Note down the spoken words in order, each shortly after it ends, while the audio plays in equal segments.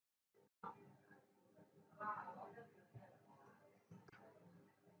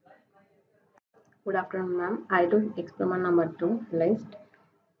Good afternoon, ma'am. I do experiment number 2 list.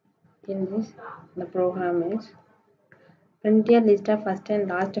 In this, the program is print a list of first and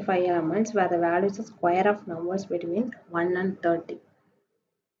last 5 elements where the value is a square of numbers between 1 and 30.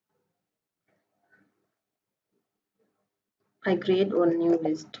 I create one new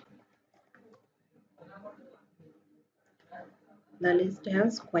list. The list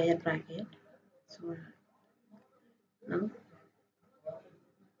has square bracket. So now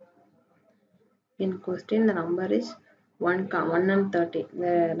in question the number is 1 and 30.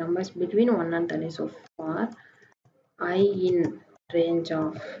 The numbers between 1 and 30. So for I in range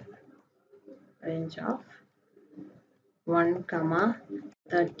of 1 comma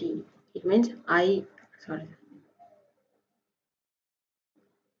 30, it means I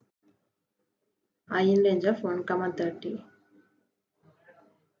in range of 1 comma 30,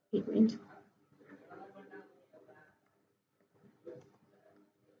 it means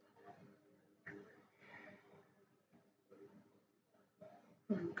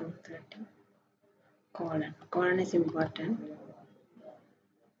 1 comma 30 colon is important.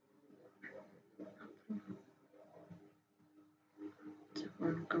 So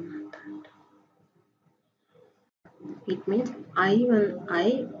 1 comma 30, it means I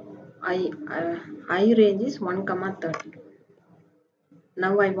range is 1 comma 30.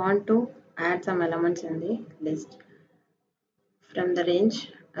 Now I want to add some elements in the list from the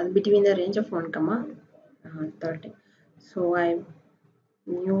range between the range of 1 comma 30. So I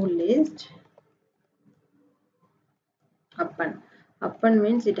new list append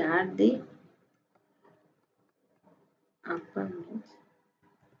means it add the append means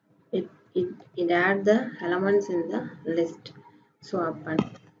it add the elements in the list. So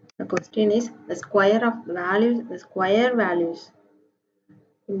append, the question is the square of values, the square values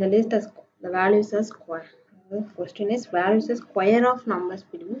in the list as the values are square. The question is values is square of numbers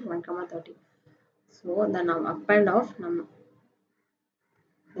between 1 comma 30. So the append of the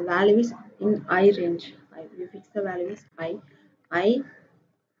value is in I range. We fix the value is I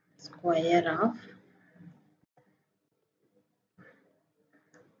square of,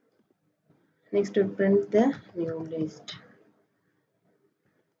 next to print the new list.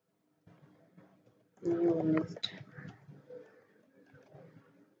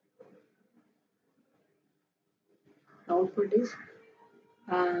 Output is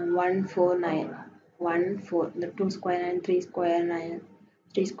 149 the 2 square and 3 square 9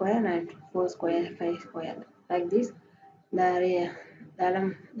 3 square 9 4 square 5 square, like this. The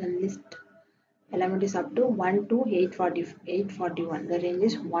list element is up to 1 to 841. The range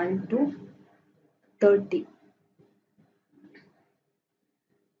is 1 to 30.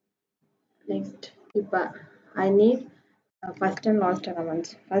 Next, if I need first and last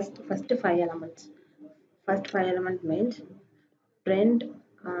elements. First 5 elements. First 5 element means print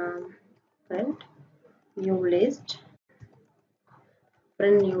new list.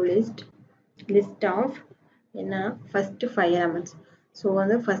 Print new list of in a first 5 elements. So on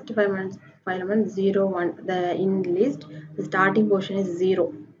the first 5 elements 0 1, the in list the starting portion is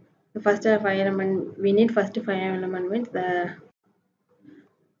 0. The first 5 element, we need first 5 element means the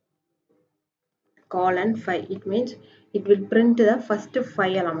colon 5, it means it will print the first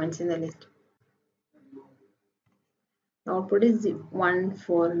 5 elements in the list. The output is 1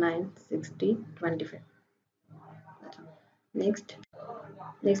 4 9 60 25. Next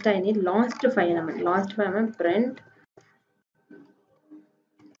I need last 5 element. Last 5 element print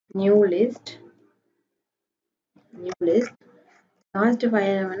new list. Last 5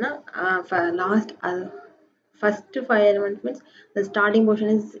 element first 5 element means the starting portion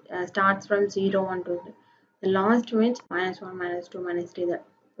is starts from 0 1 2 3. The last means minus 1 minus 2 minus 3,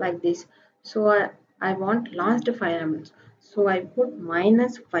 like this. So I want last 5 elements, so I put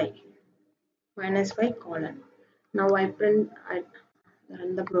minus 5 colon. Now I run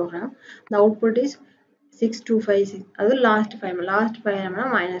the program. The output is 6256. Other last 5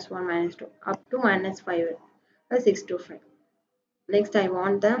 minus 1 minus 2 up to minus 5 625. Next I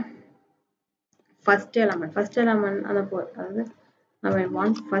want the first element on the now I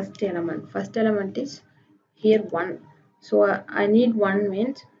want first element is here 1. So I need 1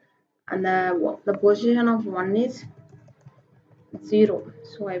 means, and the position of 1 is 0.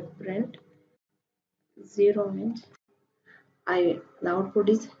 So I print 0 means the output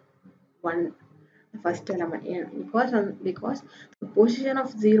is 1, the first element. Because the position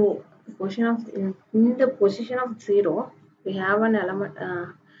of 0, in the position of 0 we have an element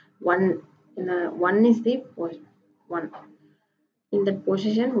 1. In the 1 is the 1, in that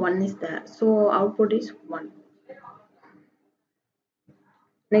position 1 is there, so output is 1.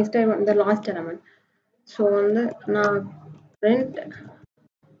 Next I want the last element. So on the now print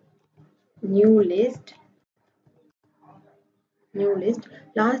new list,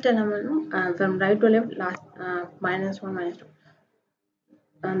 last element from right to left, last minus 1 minus 2,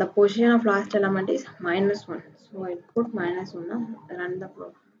 and the position of last element is minus 1, so I put minus 1 now. Run the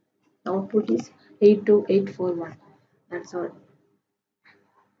program. The output is 82841. That's all.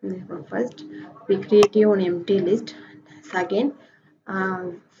 First we create a one empty list. Second,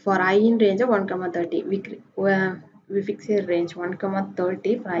 for I in range of 1 comma 30, we fix a range 1 comma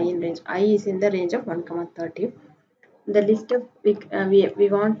 30 for I in range. I is in the range of 1 comma 30. The list of we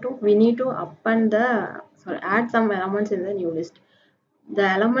need to append the, sorry, add some elements in the new list. The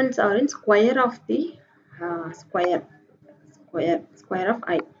elements are in square of the square of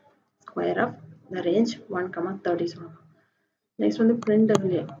I, square of the range 1 comma 30. So next one, the print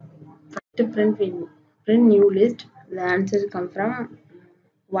earlier. First print new list. The answer come from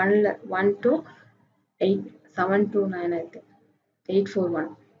 1 to 8, 7 to 9, I think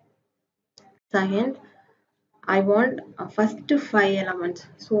 841. Second, I want first 5 elements.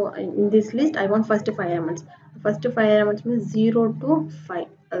 So in this list, I want first 5 elements. First 5 elements means 0 to 5.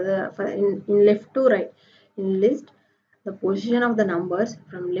 In left to right. In list, the position of the numbers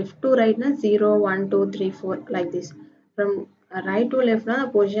from left to right na 0, 1, 2, 3, 4 like this. From right to left na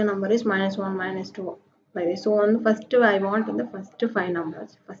the position number is minus 1, minus 2 like this. So on the first I want in the first 5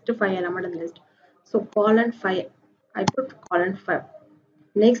 numbers, first 5 element in the list. So colon 5. I put colon 5.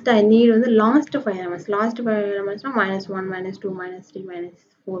 Next, I need the last 5 elements. Last 5 elements now minus 1, minus 2, minus 3, minus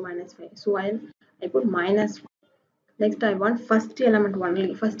 4, minus 5. So I put minus 5. Next, I want first element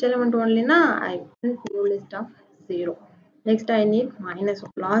only. First element only na I print new list of 0. Next, I need minus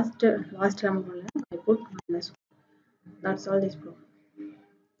 1. Last element only I put minus 1. That's all this program.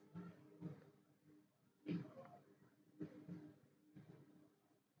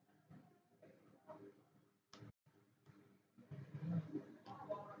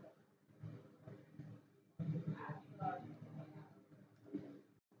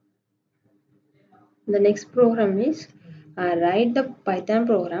 The next program is write the Python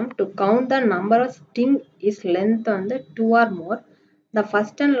program to count the number of string is length on the 2 or more. The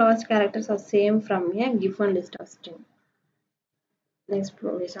first and last characters are same from a given list of string. Next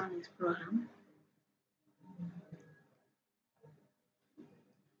program.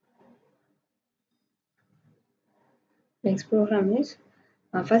 Next program is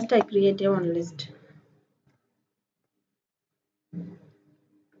first I create a one list.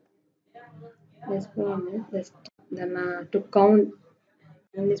 This program is list. Then to count,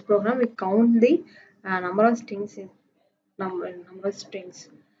 in this program we count the number of strings in number of strings.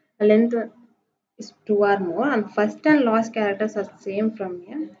 The length is 2 or more, and first and last characters are same from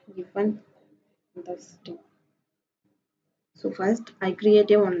a given the string. So first I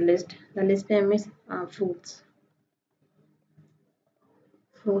create a one list. The list name is fruits.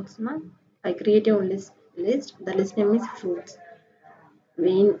 Fruits na I create a one list. The list name is fruits.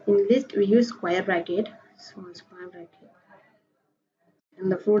 In list we use square bracket. So square bracket.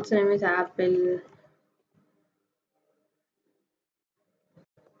 And the fruits name is apple,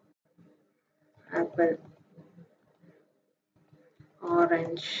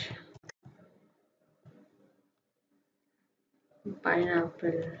 orange,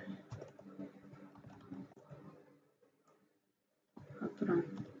 pineapple,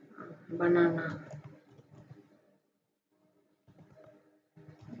 banana,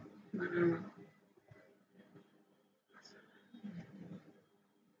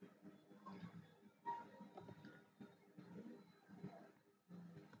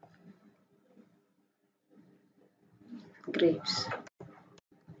 grapes.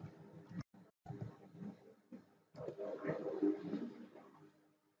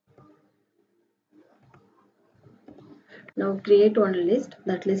 Now create one list.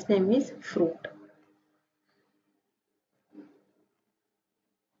 That list name is fruit.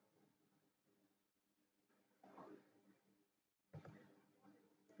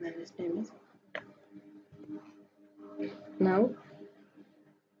 The list name is now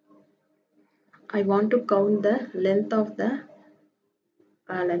I want to count the length of the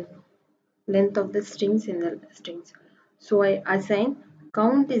strings in the strings. So I assign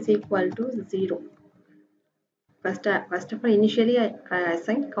count is equal to 0. First of all, initially I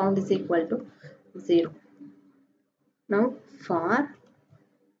assign count is equal to 0. Now for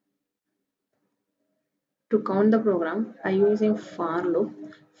to count the program, I using for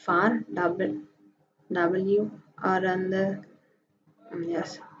loop. For w or on the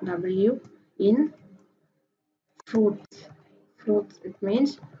yes w in fruits. Fruits it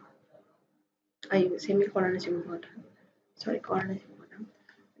means I use semicolon is important. Sorry, colon is important.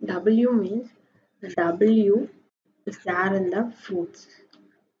 W means The W is there in the fruits.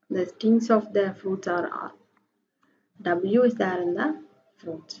 The strings of the fruits are R. W is there in the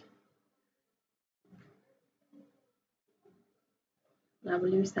fruits.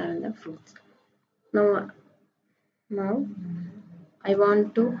 W is there in the fruits. Now I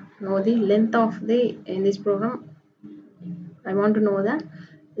want to know the length of the in this program. I want to know the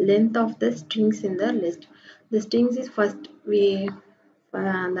length of the strings in the list. The strings is first we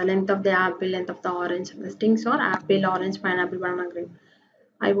the length of the apple, length of the orange. The strings are apple, orange, pineapple, banana, grape.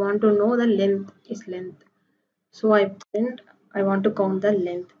 I want to know the length is length. So I want to count the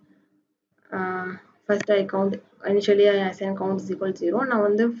length. First I count initially I assign count is equal to 0. Now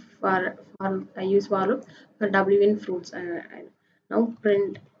on the for I use for loop for W in fruits. Now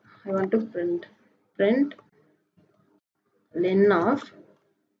print. I want to print len of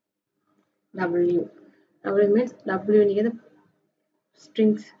W. W means W in the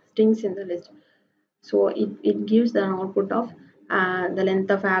strings in the list. So it gives the output of the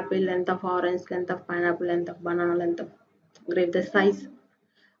length of apple, length of orange, length of pineapple, length of banana, length of grape, the size.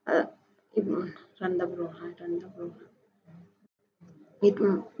 Uh, it, run the program, run the program.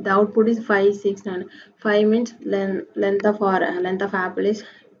 The output is 5, 6, 9. 5 means length of apple is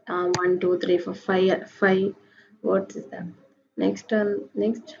 1, 2, 3, 4, 5. 5. What is that? Next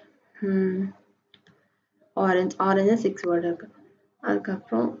hmm, orange is 6 word.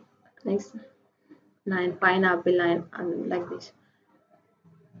 அதுக்கப்புறம் next 9 pineapple 9 and like this.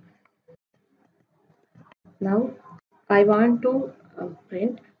 Now I want to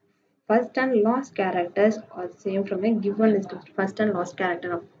print first and last characters are same from a given list of first and last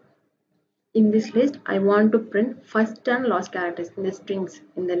character of in this list. I want to print first and last characters in the strings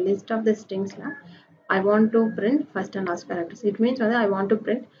in the list of the strings. I want to print first and last characters. It means that I want to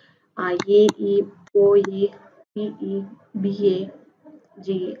print A, E, O, E, P, E, B, A,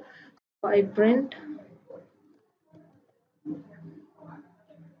 G. So I print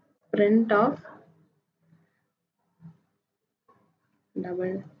of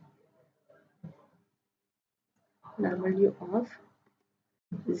double W of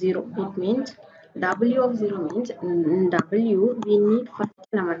 0. It means W of 0 means in W we need first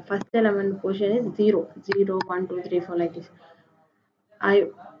element. First element position is 0. 0, 1, 2, 3, 4 like this. I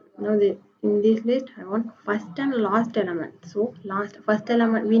now in this list I want first and last element. So first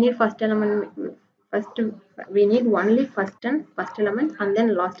element we need first element first we need only first element and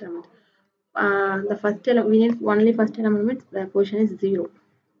then last element. The first element we need only first element means the position is 0.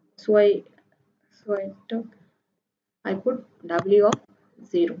 So I put W of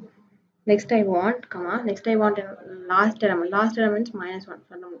 0. Next I want a last element. Last element is -1.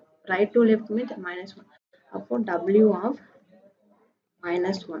 From right to left means -1. Upon W of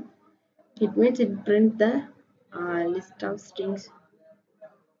 -1. It means it print the list of strings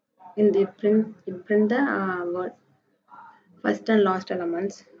in the print the word first and last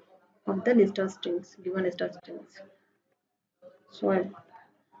elements of the list of strings given list of strings. So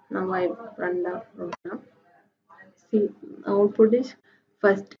now I run the program. See output is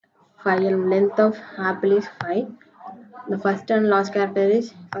first 5 length of apple is 5. The first and last character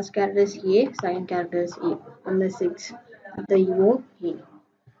is first character is A, second character is E, and the 6 the O E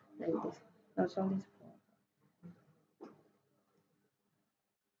like this. That's all this.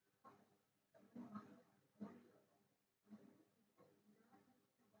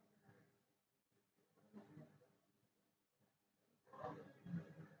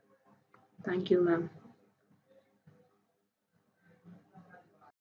 Thank you, ma'am.